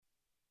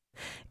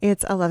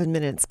It's 11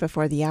 minutes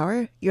before the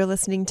hour. You're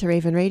listening to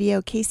Raven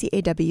Radio,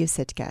 KCAW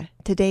Sitka.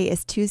 Today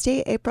is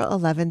Tuesday, April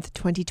 11th,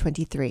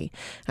 2023.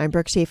 I'm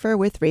Brooke Schaefer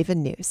with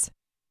Raven News.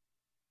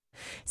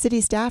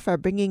 City staff are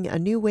bringing a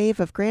new wave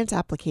of grant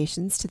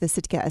applications to the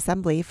Sitka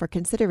Assembly for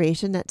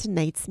consideration at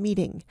tonight's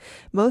meeting.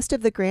 Most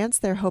of the grants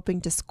they're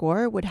hoping to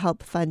score would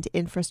help fund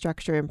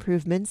infrastructure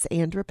improvements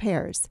and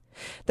repairs.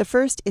 The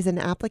first is an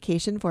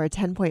application for a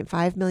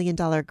 $10.5 million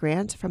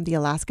grant from the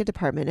Alaska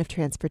Department of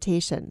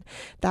Transportation.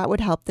 That would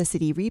help the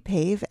city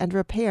repave and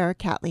repair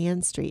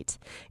Catlean Street.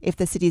 If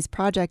the city's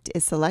project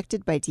is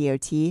selected by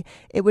DOT,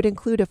 it would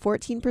include a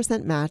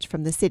 14% match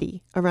from the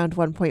city, around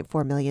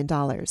 $1.4 million.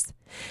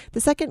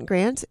 The second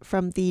grant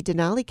from the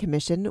Denali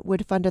Commission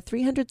would fund a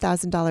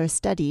 $300,000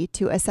 study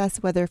to assess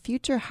whether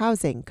future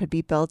housing could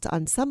be built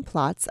on some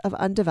plots of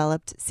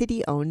undeveloped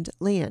city-owned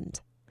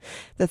land.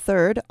 The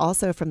third,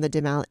 also from the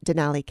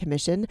Denali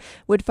Commission,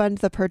 would fund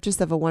the purchase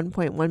of a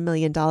 $1.1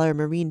 million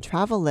marine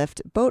travel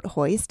lift boat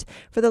hoist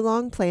for the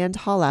long-planned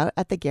haul-out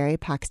at the Gary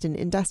Paxton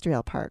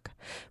Industrial Park.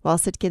 While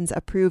Sitkans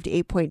approved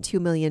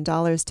 $8.2 million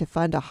to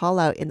fund a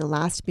haul-out in the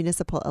last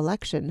municipal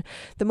election,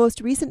 the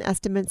most recent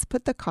estimates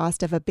put the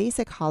cost of a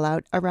basic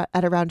haul-out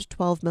at around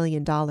 $12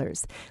 million,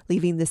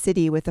 leaving the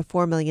city with a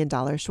 $4 million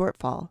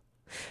shortfall.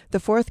 The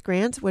fourth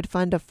grant would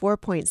fund a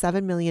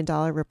 $4.7 million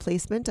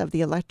replacement of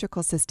the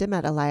electrical system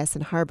at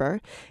Eliason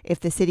Harbor. If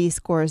the city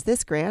scores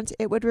this grant,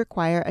 it would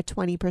require a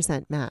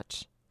 20%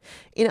 match.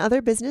 In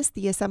other business,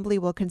 the Assembly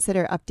will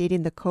consider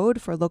updating the code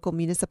for local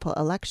municipal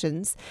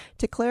elections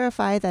to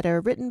clarify that a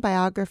written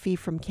biography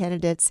from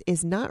candidates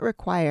is not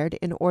required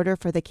in order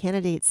for the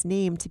candidate's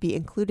name to be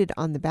included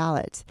on the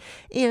ballot,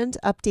 and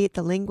update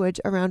the language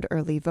around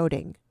early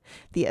voting.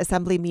 The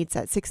Assembly meets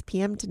at 6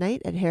 p.m.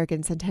 tonight at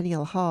Harrigan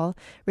Centennial Hall.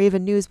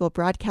 Raven News will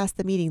broadcast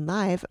the meeting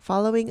live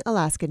following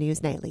Alaska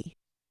News Nightly.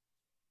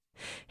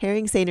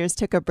 Herring seiners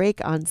took a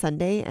break on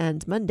Sunday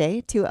and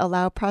Monday to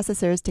allow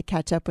processors to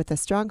catch up with a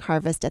strong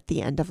harvest at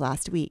the end of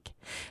last week.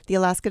 The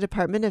Alaska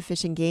Department of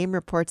Fish and Game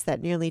reports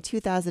that nearly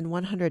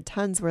 2,100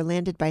 tons were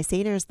landed by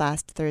seiners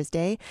last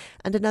Thursday,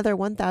 and another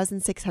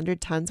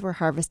 1,600 tons were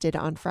harvested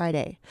on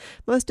Friday.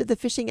 Most of the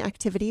fishing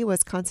activity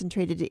was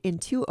concentrated in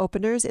two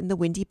openers in the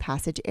Windy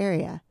Passage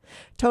area.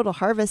 Total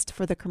harvest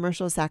for the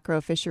commercial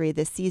Sacro fishery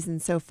this season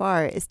so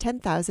far is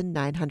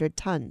 10,900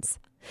 tons.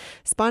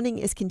 Spawning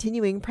is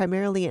continuing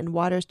primarily in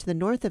waters to the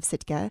north of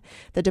Sitka.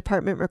 The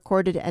department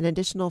recorded an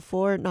additional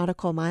 4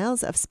 nautical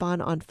miles of spawn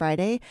on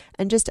Friday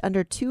and just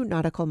under 2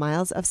 nautical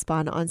miles of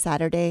spawn on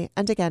Saturday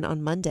and again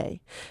on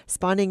Monday.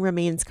 Spawning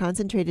remains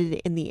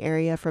concentrated in the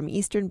area from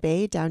Eastern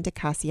Bay down to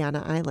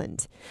Kassiana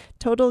Island.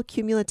 Total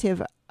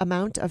cumulative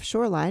amount of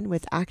shoreline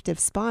with active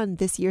spawn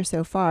this year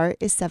so far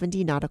is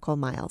 70 nautical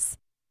miles.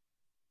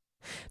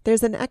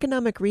 There's an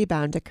economic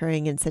rebound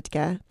occurring in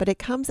Sitka, but it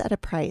comes at a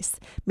price,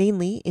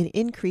 mainly in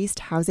increased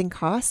housing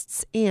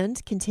costs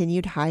and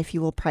continued high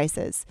fuel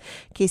prices.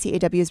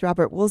 KCAW's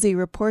Robert Woolsey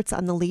reports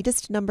on the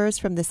latest numbers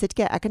from the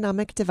Sitka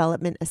Economic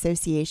Development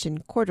Association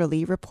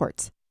quarterly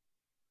report.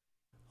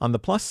 On the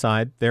plus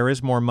side, there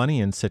is more money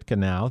in Sitka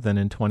now than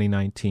in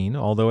 2019,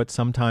 although it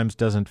sometimes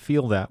doesn't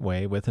feel that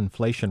way with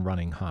inflation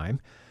running high.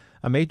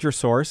 A major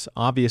source,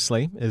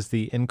 obviously, is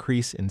the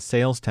increase in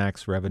sales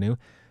tax revenue.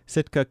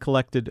 Sitka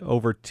collected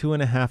over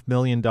 $2.5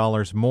 million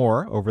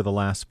more over the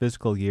last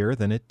fiscal year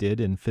than it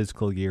did in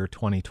fiscal year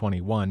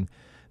 2021.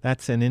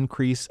 That's an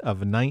increase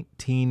of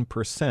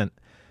 19%,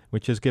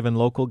 which has given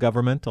local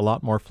government a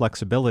lot more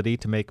flexibility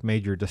to make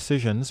major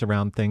decisions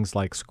around things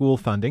like school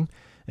funding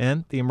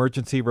and the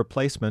emergency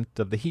replacement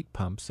of the heat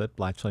pumps at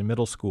Blatchley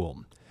Middle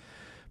School.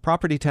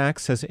 Property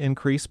tax has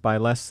increased by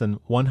less than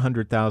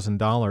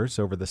 $100,000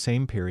 over the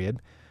same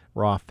period.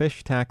 Raw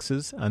fish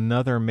taxes,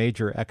 another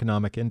major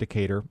economic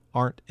indicator,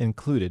 aren't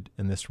included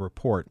in this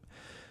report.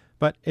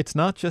 But it's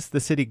not just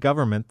the city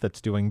government that's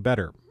doing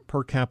better.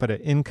 Per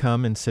capita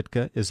income in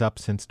Sitka is up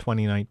since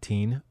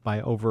 2019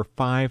 by over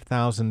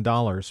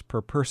 $5,000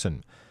 per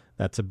person.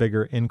 That's a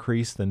bigger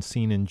increase than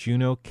seen in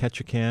Juneau,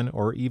 Ketchikan,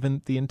 or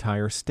even the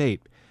entire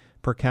state.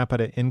 Per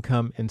capita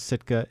income in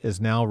Sitka is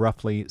now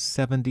roughly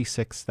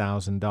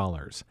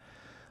 $76,000.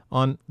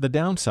 On the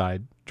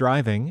downside,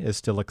 driving is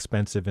still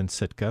expensive in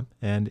Sitka,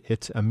 and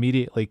it's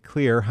immediately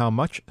clear how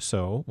much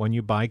so when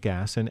you buy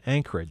gas in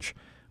Anchorage,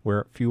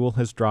 where fuel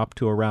has dropped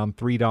to around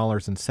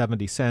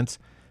 $3.70,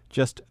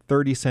 just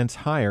 30 cents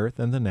higher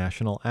than the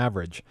national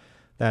average.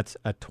 That's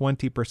a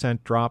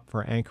 20% drop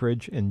for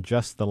Anchorage in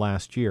just the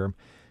last year.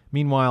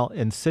 Meanwhile,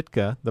 in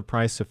Sitka, the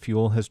price of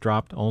fuel has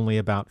dropped only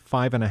about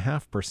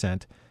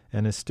 5.5%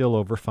 and is still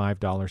over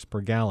 $5 per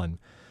gallon.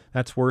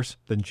 That's worse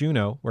than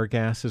Juneau, where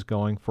gas is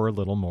going for a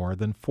little more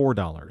than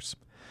 $4.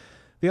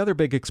 The other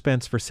big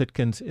expense for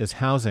Sitkans is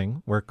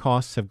housing, where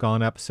costs have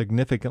gone up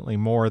significantly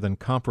more than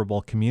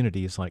comparable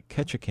communities like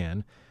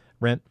Ketchikan.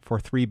 Rent for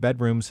 3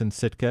 bedrooms in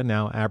Sitka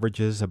now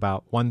averages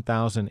about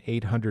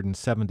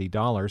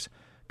 $1,870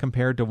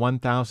 compared to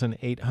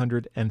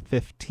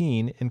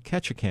 $1,815 in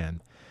Ketchikan.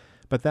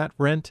 But that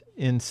rent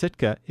in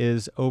Sitka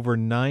is over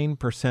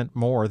 9%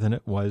 more than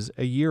it was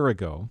a year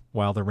ago,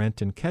 while the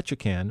rent in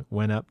Ketchikan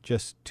went up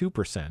just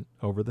 2%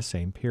 over the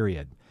same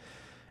period.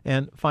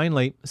 And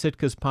finally,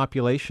 Sitka's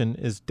population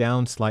is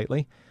down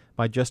slightly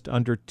by just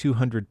under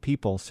 200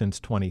 people since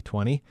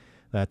 2020.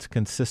 That's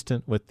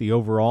consistent with the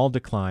overall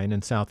decline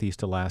in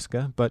Southeast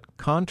Alaska, but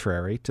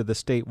contrary to the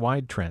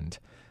statewide trend.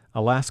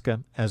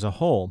 Alaska as a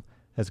whole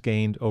has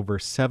gained over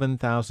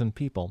 7,000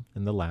 people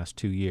in the last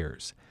 2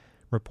 years.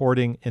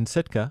 Reporting in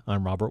Sitka,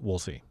 I'm Robert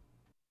Woolsey.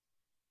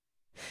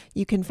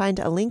 You can find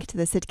a link to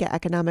the Sitka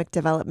Economic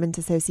Development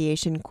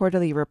Association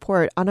quarterly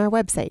report on our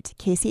website,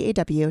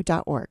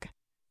 kcaw.org.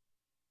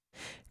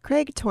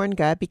 Craig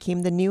Tornga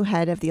became the new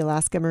head of the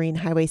Alaska Marine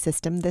Highway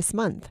System this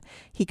month.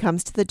 He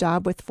comes to the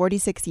job with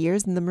 46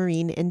 years in the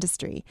marine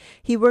industry.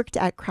 He worked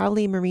at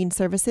Crowley Marine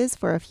Services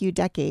for a few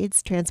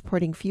decades,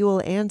 transporting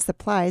fuel and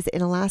supplies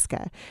in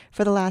Alaska.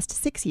 For the last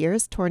 6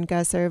 years,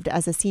 Tornga served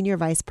as a senior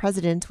vice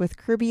president with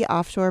Kirby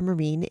Offshore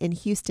Marine in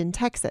Houston,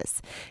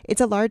 Texas. It's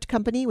a large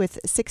company with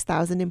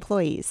 6,000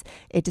 employees.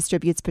 It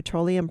distributes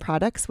petroleum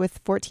products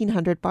with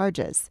 1,400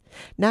 barges.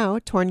 Now,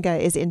 Tornga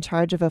is in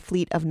charge of a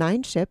fleet of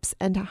 9 ships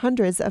and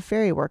hundreds of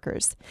ferry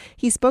workers.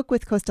 He spoke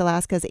with Coast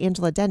Alaska's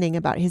Angela Denning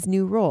about his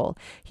new role.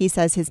 He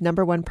says his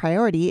number one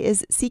priority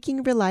is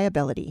seeking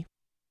reliability.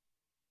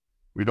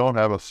 We don't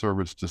have a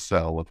service to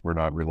sell if we're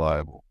not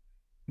reliable.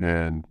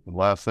 And the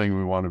last thing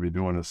we want to be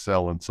doing is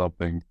selling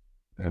something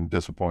and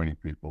disappointing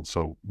people.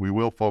 So we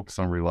will focus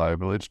on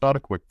reliability. It's not a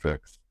quick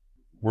fix.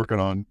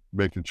 Working on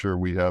making sure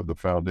we have the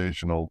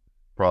foundational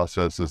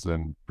processes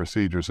and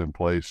procedures in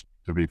place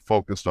to be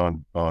focused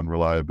on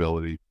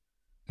reliability,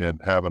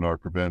 and having our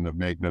preventative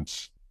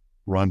maintenance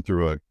run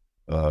through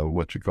a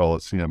what you call a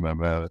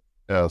CMMS,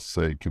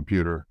 a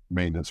computer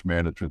maintenance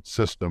management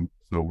system.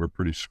 So we're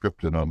pretty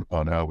scripted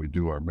on how we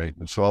do our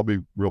maintenance. So I'll be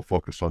real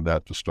focused on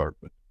that to start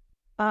with.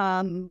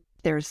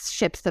 There's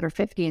ships that are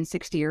 50 and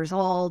 60 years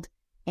old,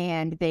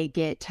 and they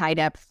get tied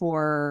up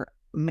for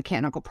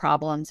mechanical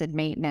problems and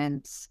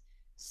maintenance.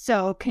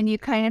 So can you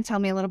kind of tell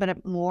me a little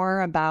bit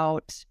more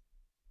about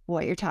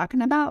what you're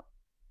talking about?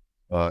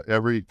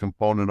 Every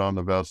component on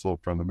the vessel,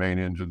 from the main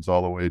engines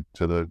all the way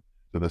to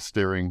the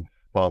steering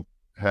pump,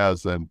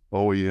 has an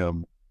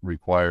OEM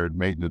required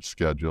maintenance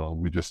schedule.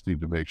 We just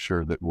need to make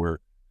sure that we're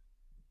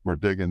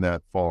digging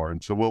that far.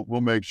 And so we'll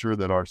make sure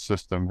that our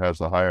system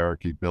has a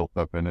hierarchy built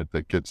up in it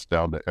that gets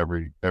down to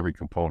every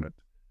component.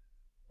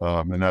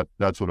 And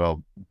that's what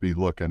I'll be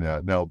looking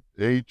at. Now,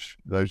 age,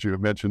 as you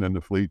mentioned in the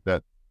fleet,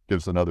 that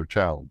gives another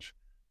challenge.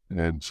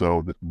 And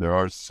so there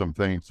are some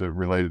things that are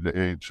related to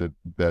age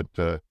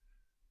that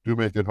do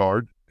make it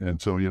hard.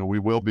 And so, we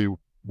will be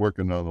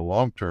working on the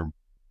long-term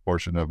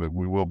portion of it.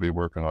 We will be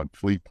working on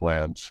fleet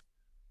plans,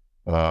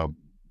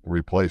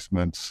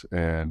 replacements,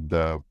 and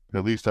at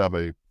least have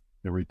a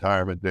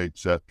retirement date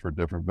set for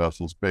different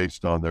vessels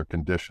based on their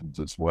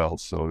conditions as well.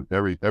 So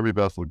every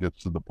vessel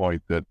gets to the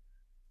point that,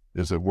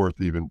 is it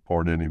worth even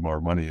pouring any more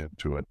money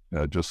into it?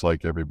 Just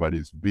like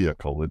everybody's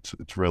vehicle,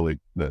 it's really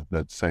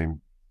that same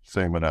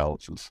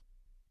analysis.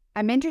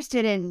 I'm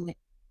interested in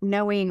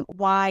knowing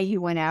why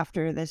you went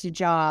after this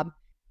job.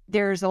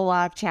 There's a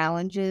lot of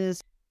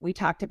challenges. We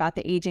talked about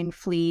the aging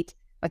fleet,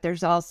 but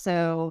there's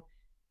also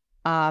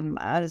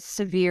a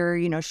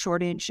severe,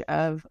 shortage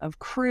of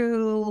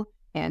crew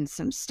and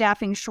some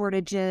staffing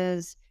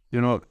shortages.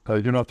 You're not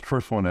the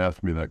first one to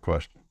ask me that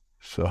question.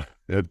 So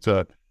it's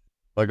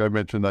like I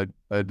mentioned, I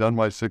had done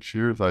my 6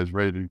 years. I was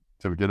ready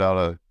to get out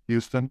of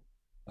Houston.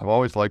 I've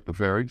always liked the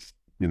ferries.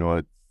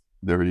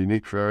 They're a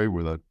unique ferry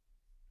with a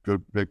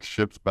good big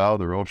ship's bow.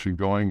 They're ocean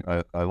going.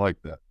 I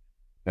like that.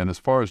 And as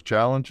far as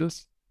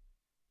challenges,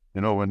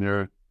 when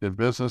you're in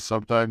business,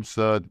 sometimes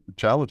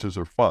challenges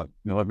are fun.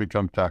 Let me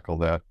come tackle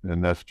that.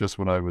 And that's just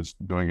what I was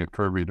doing at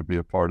Kirby, to be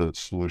a part of the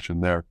solution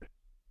there.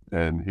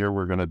 And here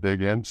we're going to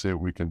dig in, see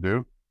what we can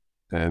do.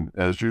 And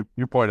as you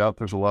point out,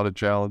 there's a lot of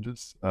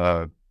challenges.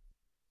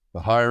 The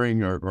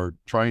hiring or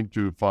trying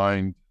to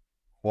find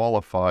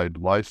qualified,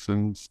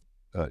 licensed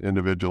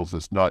individuals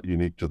is not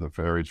unique to the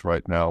ferries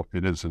right now.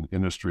 It is an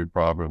industry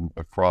problem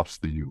across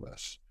the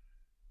U.S.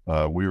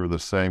 We were the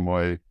same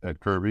way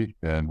at Kirby,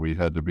 and we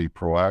had to be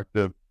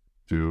proactive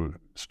to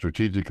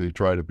strategically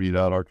try to beat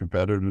out our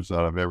competitors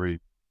out of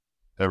every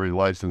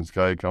licensed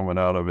guy coming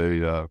out of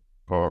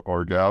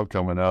or gal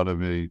coming out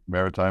of a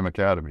maritime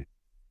academy.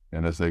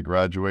 And as they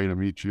graduate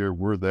them each year,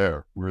 we're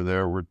there.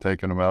 We're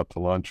taking them out to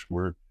lunch.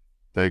 We're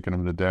taking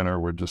them to dinner.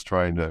 We're just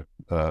trying to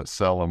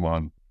sell them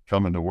on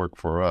coming to work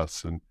for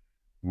us. And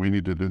we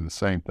need to do the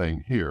same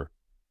thing here.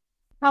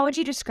 How would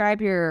you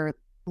describe your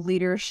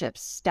leadership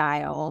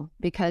style?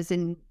 Because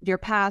in your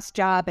past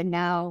job and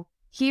now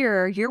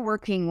here, you're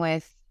working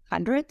with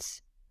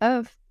hundreds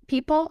of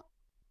people.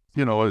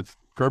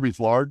 Kirby's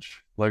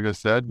large. Like I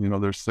said,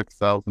 there's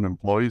 6,000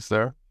 employees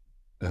there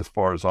as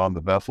far as on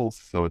the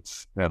vessels. So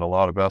it's and a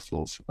lot of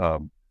vessels.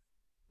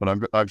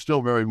 But I'm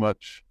still very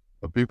much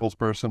a people's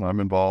person. I'm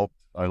involved.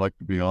 I like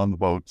to be on the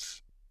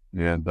boats,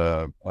 and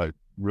I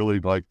really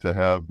like to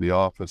have the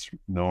office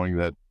knowing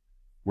that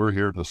we're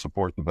here to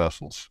support the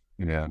vessels.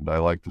 and I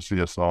like to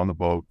see us on the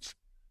boats.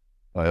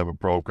 I have a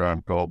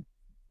program called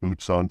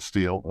Boots on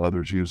Steel.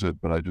 Others use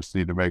it, but I just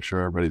need to make sure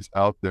everybody's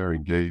out there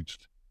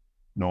engaged,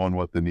 knowing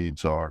what the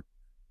needs are,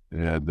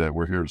 and that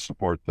we're here to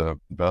support the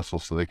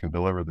vessels so they can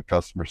deliver the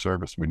customer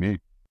service we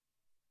need.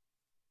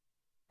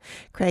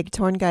 Craig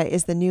Tornga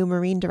is the new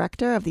Marine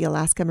Director of the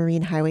Alaska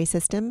Marine Highway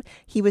System.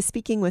 He was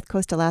speaking with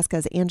Coast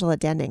Alaska's Angela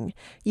Denning.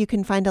 You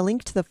can find a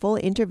link to the full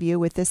interview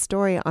with this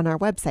story on our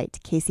website,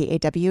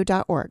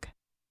 kcaw.org.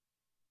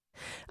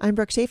 I'm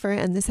Brooke Schaefer,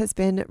 and this has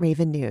been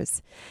Raven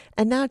News.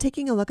 And now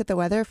taking a look at the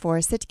weather for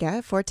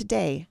Sitka for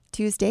today,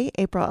 Tuesday,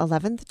 April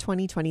 11th,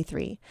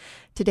 2023.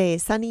 Today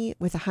is sunny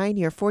with a high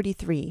near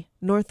 43.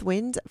 North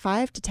wind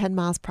 5 to 10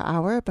 miles per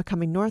hour,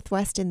 becoming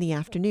northwest in the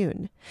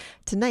afternoon.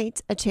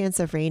 Tonight, a chance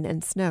of rain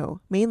and snow,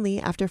 mainly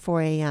after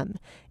 4 a.m.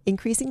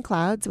 Increasing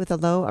clouds with a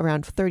low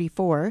around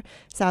 34.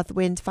 South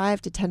wind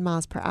 5 to 10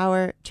 miles per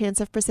hour.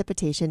 Chance of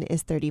precipitation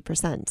is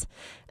 30%.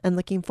 And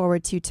looking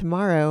forward to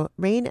tomorrow,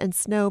 rain and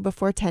snow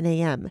before 10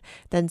 a.m.,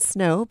 then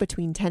snow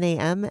between 10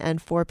 a.m.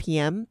 and 4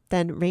 p.m.,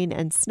 then rain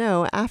and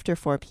snow after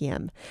 4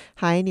 p.m.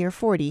 High near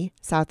 40,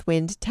 south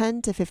wind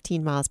 10 to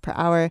 15 miles per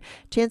hour.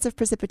 Chance of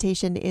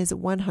precipitation is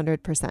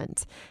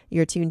 100%.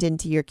 You're tuned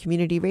into your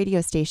community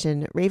radio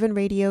station, Raven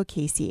Radio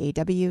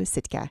KCAW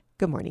Sitka.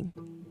 Good morning.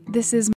 This is